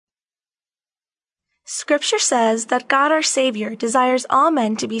Scripture says that God our Savior desires all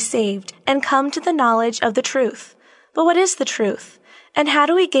men to be saved and come to the knowledge of the truth. But what is the truth? And how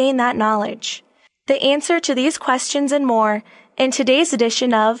do we gain that knowledge? The answer to these questions and more in today's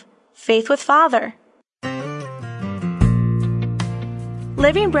edition of Faith with Father.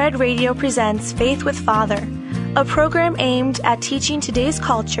 Living Bread Radio presents Faith with Father, a program aimed at teaching today's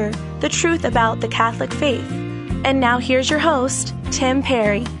culture the truth about the Catholic faith. And now here's your host, Tim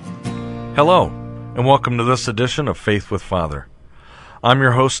Perry. Hello, and welcome to this edition of Faith with Father. I'm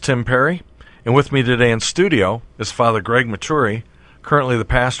your host, Tim Perry, and with me today in studio is Father Greg Maturi, currently the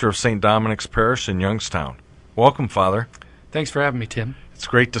pastor of St. Dominic's Parish in Youngstown. Welcome, Father. Thanks for having me, Tim. It's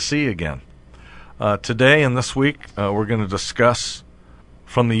great to see you again. Today and this week, we're going to discuss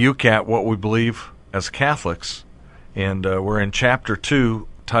from the UCAT what we believe as Catholics, and we're in Chapter 2,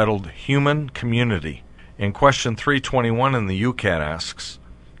 titled Human Community. And question 321 in the UCAT asks,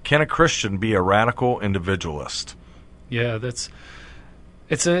 can a Christian be a radical individualist? Yeah,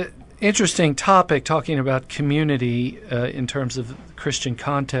 it's an interesting topic, talking about community in terms of Christian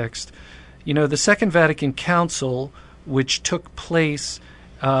context. You know, the Second Vatican Council, which took place,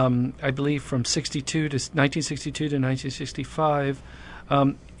 I believe, from 1962 to 1965,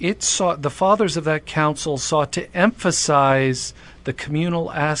 the fathers of that council sought to emphasize the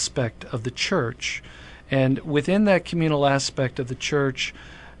communal aspect of the church. And within that communal aspect of the church,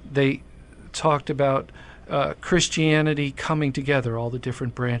 they talked about Christianity coming together, all the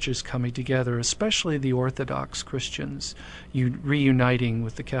different branches coming together, especially the Orthodox Christians reuniting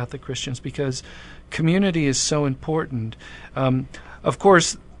with the Catholic Christians, because community is so important. Of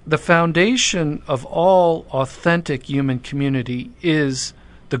course, the foundation of all authentic human community is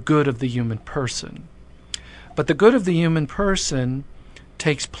the good of the human person. But the good of the human person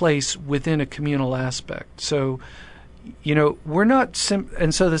takes place within a communal aspect. So, you know, we're not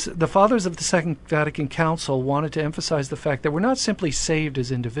the fathers of the Second Vatican Council wanted to emphasize the fact that we're not simply saved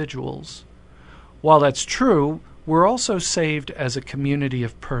as individuals. While that's true, we're also saved as a community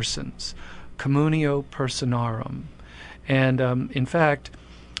of persons, communio personarum. And in fact,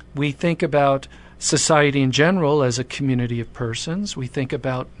 we think about society in general as a community of persons. We think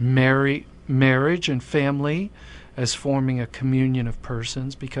about marriage and family as forming a communion of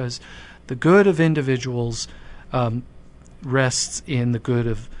persons, because the good of individuals rests in the good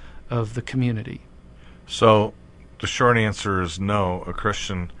of the community. So the short answer is no, a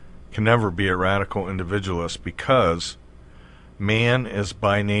Christian can never be a radical individualist, because man is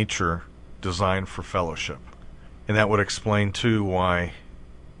by nature designed for fellowship. And that would explain, too, why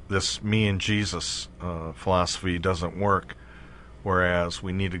this me and Jesus philosophy doesn't work, whereas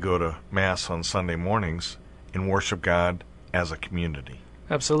we need to go to Mass on Sunday mornings and worship God as a community.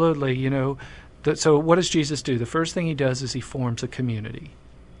 Absolutely. You know, so what does Jesus do? The first thing he does is he forms a community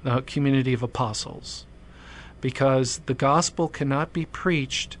of apostles, because the gospel cannot be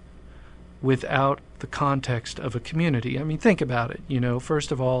preached without the context of a community. I mean, think about it. You know,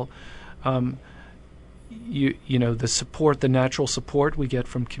 first of all, you know, the natural support we get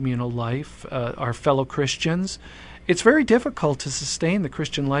from communal life, our fellow Christians. It's very difficult to sustain the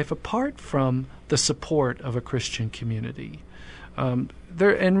Christian life apart from the support of a Christian community. And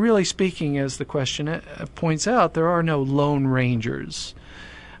really speaking, as the question points out, there are no lone rangers.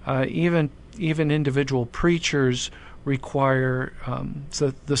 Even individual preachers require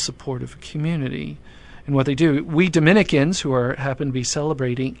the support of a community. And what they do, we Dominicans, who happen to be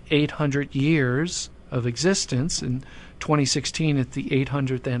celebrating 800 years of existence in 2016 at the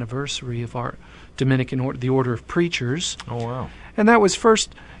 800th anniversary of our Dominican the Order of Preachers. Oh, wow. And that was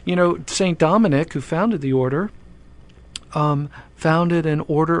first, you know, St. Dominic, who founded the order, founded an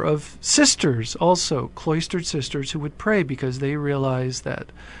order of sisters, also cloistered sisters, who would pray, because they realized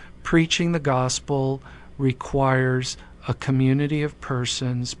that preaching the gospel requires a community of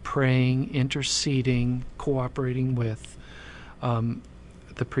persons praying, interceding, cooperating with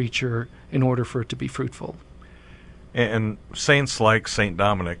the preacher in order for it to be fruitful. And saints like St.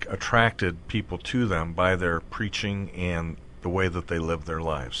 Dominic attracted people to them by their preaching and the way that they lived their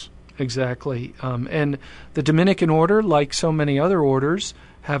lives. Exactly. And the Dominican order, like so many other orders,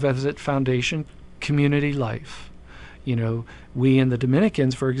 have as its foundation community life. You know, we in the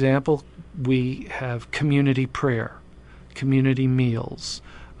Dominicans, for example, we have community prayer, community meals.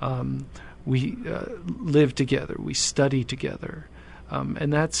 We live together. We study together.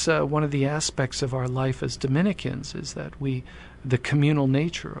 And that's one of the aspects of our life as Dominicans, is that the communal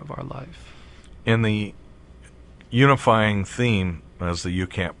nature of our life. And the unifying theme, as the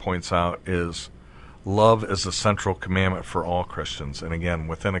UCAT points out, is love is the central commandment for all Christians. And again,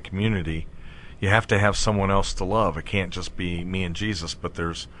 within a community, you have to have someone else to love. It can't just be me and Jesus, but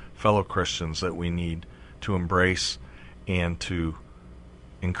there's fellow Christians that we need to embrace and to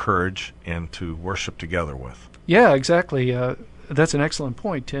encourage and to worship together with. Yeah, exactly. That's an excellent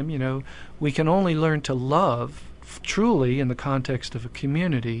point, Tim. You know, we can only learn to love truly in the context of a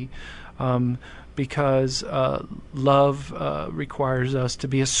community because love requires us to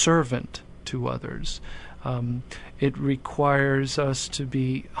be a servant to others. It requires us to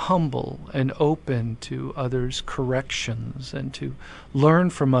be humble and open to others' corrections and to learn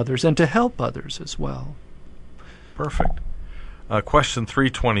from others and to help others as well. Perfect. Question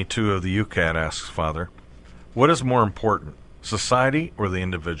 322 of the UCAT asks, Father, what is more important, society or the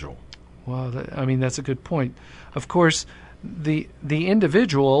individual? Well, that's a good point. Of course, the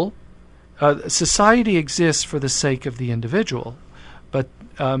individual, society exists for the sake of the individual, but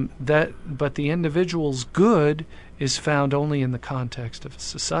the individual's good is found only in the context of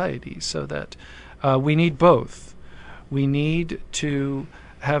society. So that we need both. We need to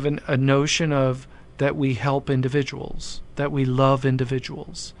have a notion of that we help individuals, that we love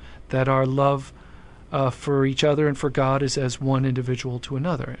individuals, that our love for each other and for God is as one individual to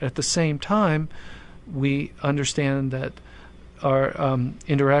another. At the same time, we understand that our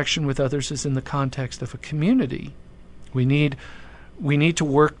interaction with others is in the context of a community. We need to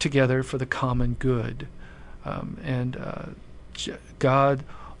work together for the common good. God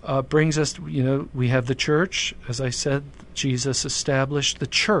brings us, we have the church. As I said, Jesus established the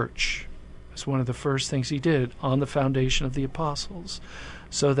church. It's one of the first things he did on the foundation of the apostles.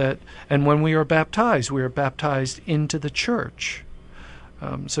 And when we are baptized into the church.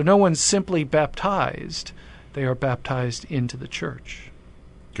 So no one's simply baptized. They are baptized into the church.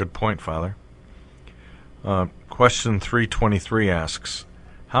 Good point, Father. Question 323 asks,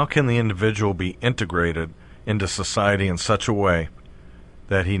 how can the individual be integrated into society in such a way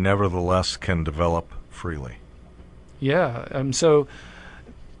that he nevertheless can develop freely? Yeah, so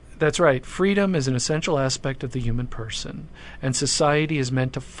that's right. Freedom is an essential aspect of the human person, and society is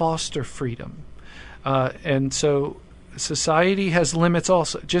meant to foster freedom. And so society has limits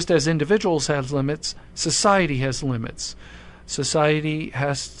also. Just as individuals have limits, society has limits. Society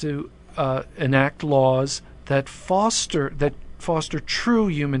has to enact laws that foster true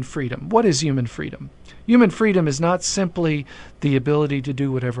human freedom. What is human freedom? Human freedom is not simply the ability to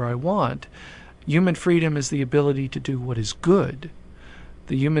do whatever I want. Human freedom is the ability to do what is good.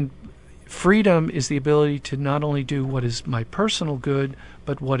 The human freedom is the ability to not only do what is my personal good,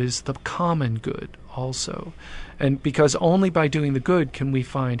 but what is the common good also. And because only by doing the good can we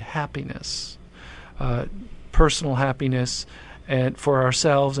find happiness, personal happiness and for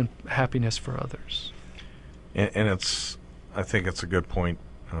ourselves and happiness for others. And I think it's a good point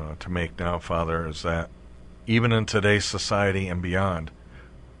to make now, Father, is that even in today's society and beyond,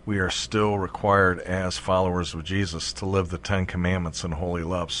 we are still required as followers of Jesus to live the Ten Commandments in holy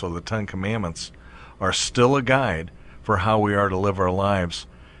love. So the Ten Commandments are still a guide for how we are to live our lives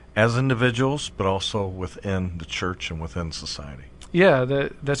as individuals, but also within the church and within society. Yeah,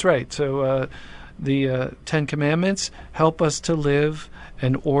 that's right. So the Ten Commandments help us to live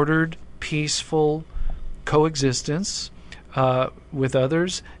an ordered, peaceful coexistence with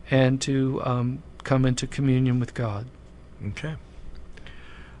others and to come into communion with God. Okay.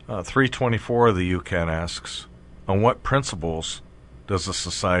 324 of the UCAT asks, on what principles does a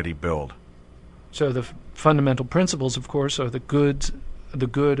society build? So the fundamental principles, of course, are the good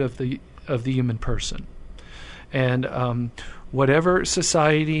of the human person, and whatever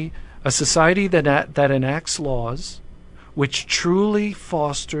society, a society that enacts laws which truly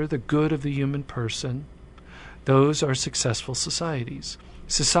foster the good of the human person, those are successful societies.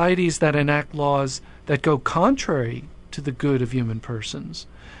 Societies that enact laws that go contrary to the good of human persons,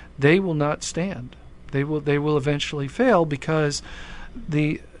 they will not stand. They will eventually fail because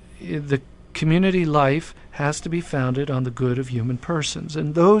the community life has to be founded on the good of human persons.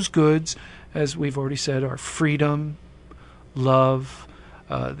 And those goods, as we've already said, are freedom, love,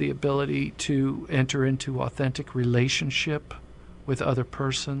 the ability to enter into authentic relationship with other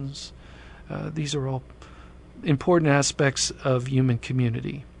persons. These are all important aspects of human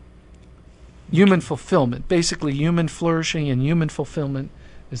community. Human fulfillment, basically human flourishing and human fulfillment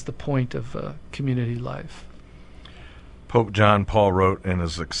is the point of community life. Pope John Paul wrote in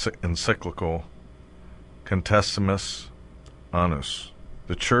his encyclical Contesimus Annus,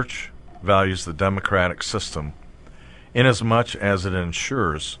 the Church values the democratic system inasmuch as it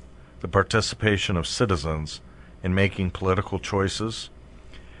ensures the participation of citizens in making political choices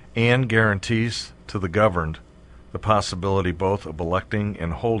and guarantees to the governed the possibility both of electing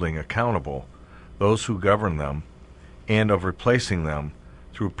and holding accountable those who govern them and of replacing them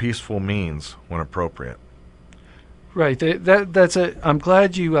through through peaceful means when appropriate. Right. I'm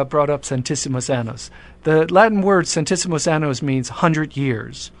glad you brought up Centesimus Annus. The Latin word Centesimus Annus means 100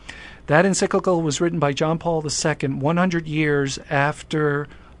 years. That encyclical was written by John Paul II 100 years after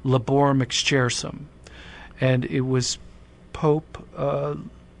Laborum Exercensum. And it was Pope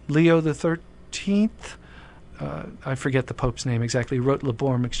Leo XIII, I forget the Pope's name exactly, wrote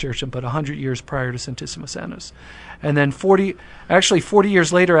Laborum Exercensum, but 100 years prior to Centesimus Annus. And then 40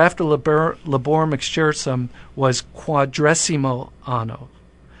 years later, after Laborum Exercensum, was Quadragesimo Anno,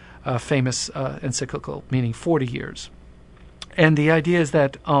 a famous encyclical, meaning 40 years. And the idea is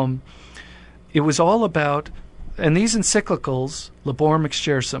that it was all about, and these encyclicals, Laborum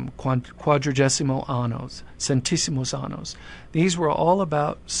Exercensum, Quadragesimo Annos, Centesimus Annos, these were all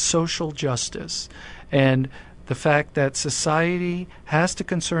about social justice and the fact that society has to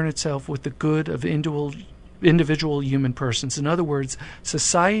concern itself with the good of individual human persons. In other words,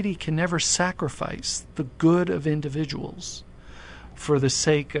 society can never sacrifice the good of individuals for the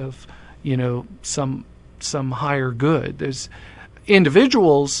sake of, some higher good.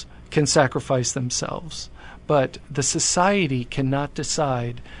 Individuals can sacrifice themselves, but the society cannot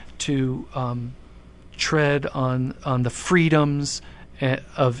decide to tread on the freedoms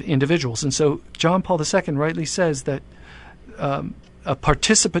of individuals. And so John Paul II rightly says that a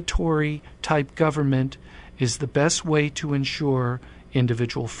participatory type government is the best way to ensure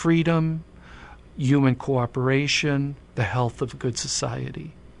individual freedom, human cooperation, the health of a good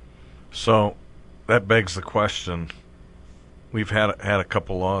society. So that begs the question. We've had a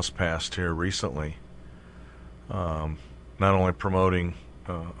couple laws passed here recently, not only promoting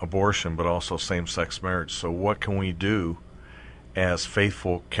abortion but also same-sex marriage. So what can we do as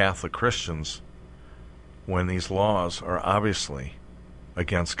faithful Catholic Christians when these laws are obviously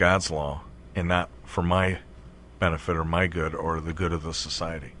against God's law and not for my benefit or my good or the good of the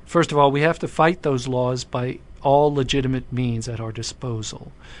society? First of all, we have to fight those laws by all legitimate means at our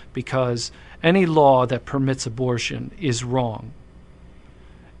disposal, because any law that permits abortion is wrong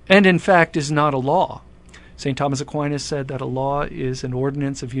and in fact is not a law. St. Thomas Aquinas said that a law is an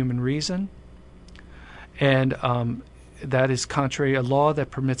ordinance of human reason, and that is contrary. A law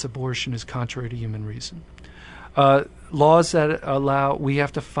that permits abortion is contrary to human reason. Laws that allow, we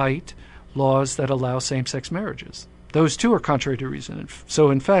have to fight laws that allow same-sex marriages. Those too are contrary to reason.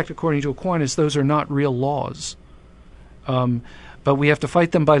 So in fact, according to Aquinas, those are not real laws. But we have to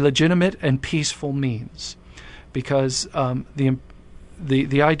fight them by legitimate and peaceful means, because the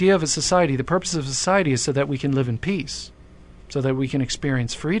idea of a society, the purpose of society is so that we can live in peace, so that we can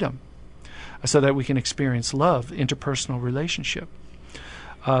experience freedom, so that we can experience love, interpersonal relationship.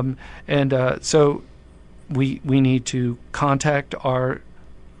 So we need to contact our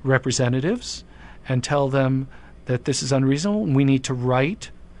representatives and tell them that this is unreasonable. We need to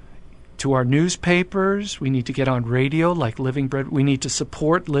write to our newspapers. We need to get on radio like Living Bread. We need to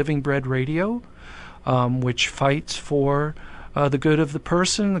support Living Bread Radio, which fights for the good of the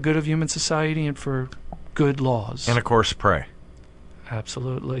person, the good of human society, and for good laws. And, of course, pray.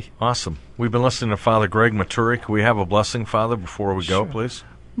 Absolutely. Awesome. We've been listening to Father Greg Maturi. Can we have a blessing, Father, before we go, please?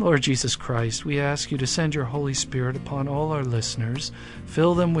 Lord Jesus Christ, we ask you to send your Holy Spirit upon all our listeners.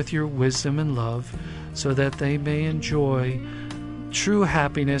 Fill them with your wisdom and love so that they may enjoy true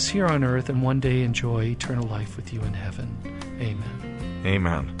happiness here on earth and one day enjoy eternal life with you in heaven. Amen.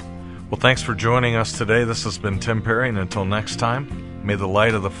 Amen. Well, thanks for joining us today. This has been Tim Perry, and until next time, may the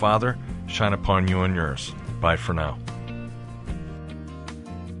light of the Father shine upon you and yours. Bye for now.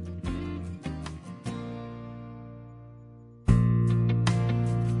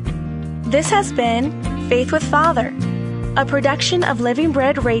 This has been Faith with Father, a production of Living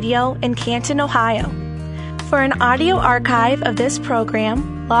Bread Radio in Canton, Ohio. For an audio archive of this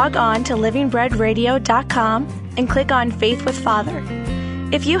program, log on to livingbreadradio.com and click on Faith with Father.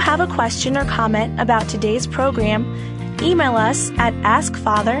 If you have a question or comment about today's program, email us at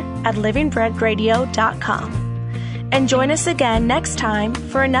askfather@livingbreadradio.com. And join us again next time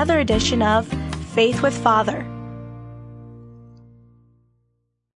for another edition of Faith with Father.